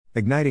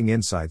Igniting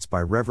Insights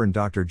by Reverend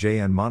Dr. J.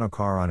 N.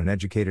 Monokar on an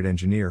educated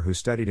engineer who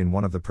studied in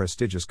one of the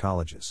prestigious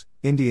colleges,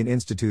 Indian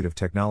Institute of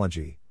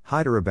Technology,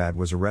 Hyderabad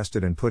was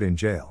arrested and put in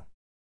jail.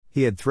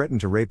 He had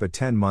threatened to rape a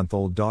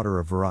 10-month-old daughter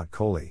of Virat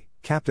Kohli,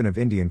 captain of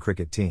Indian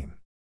cricket team.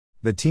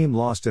 The team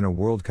lost in a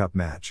World Cup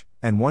match,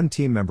 and one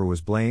team member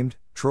was blamed,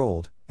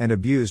 trolled, and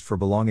abused for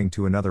belonging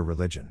to another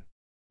religion.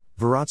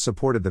 Virat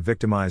supported the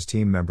victimized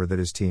team member that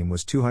his team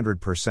was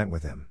 200%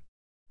 with him.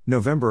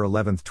 November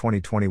 11,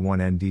 2021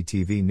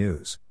 NDTV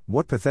News,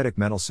 what pathetic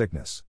mental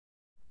sickness.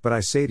 But I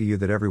say to you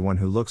that everyone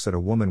who looks at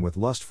a woman with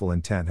lustful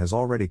intent has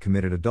already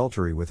committed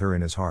adultery with her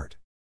in his heart.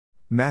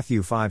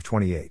 Matthew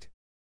 5:28.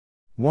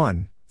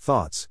 1.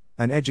 Thoughts.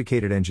 An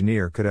educated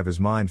engineer could have his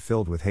mind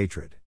filled with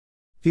hatred.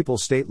 People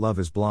state love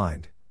is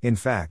blind, in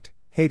fact,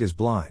 hate is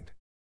blind.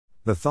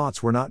 The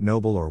thoughts were not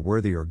noble or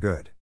worthy or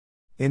good.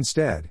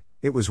 Instead,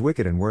 it was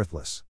wicked and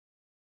worthless.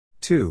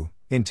 2.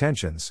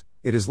 Intentions.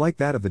 It is like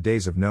that of the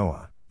days of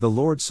Noah. The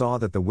Lord saw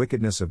that the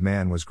wickedness of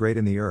man was great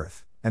in the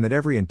earth, and that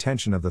every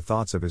intention of the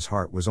thoughts of his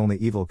heart was only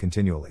evil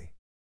continually.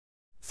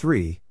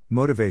 3.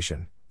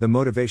 Motivation. The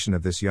motivation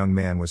of this young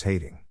man was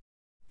hating.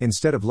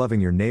 Instead of loving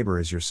your neighbor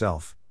as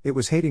yourself, it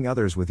was hating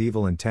others with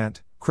evil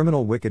intent,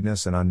 criminal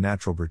wickedness and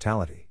unnatural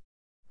brutality.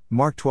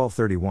 Mark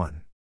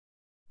 12:31.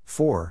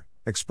 4.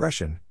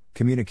 Expression,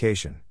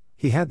 communication.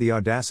 He had the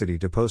audacity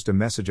to post a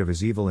message of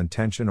his evil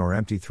intention or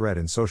empty threat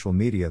in social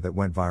media that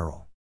went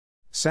viral.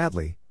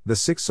 Sadly, the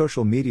sick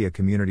social media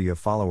community of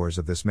followers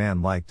of this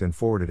man liked and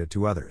forwarded it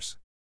to others.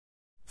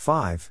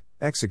 5.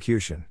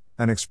 Execution.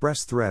 An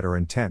expressed threat or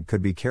intent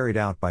could be carried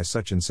out by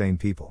such insane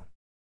people.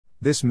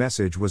 This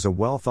message was a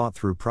well thought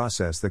through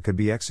process that could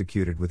be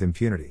executed with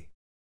impunity.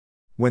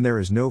 When there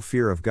is no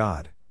fear of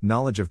God,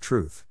 knowledge of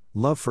truth,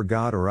 love for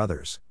God or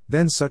others,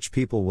 then such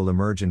people will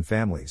emerge in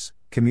families,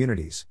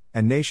 communities,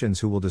 and nations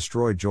who will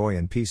destroy joy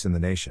and peace in the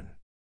nation.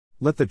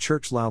 Let the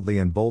church loudly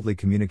and boldly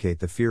communicate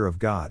the fear of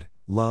God,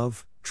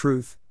 love,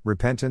 truth,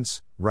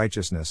 repentance,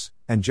 righteousness,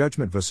 and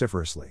judgment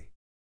vociferously.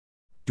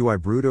 Do I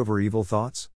brood over evil thoughts?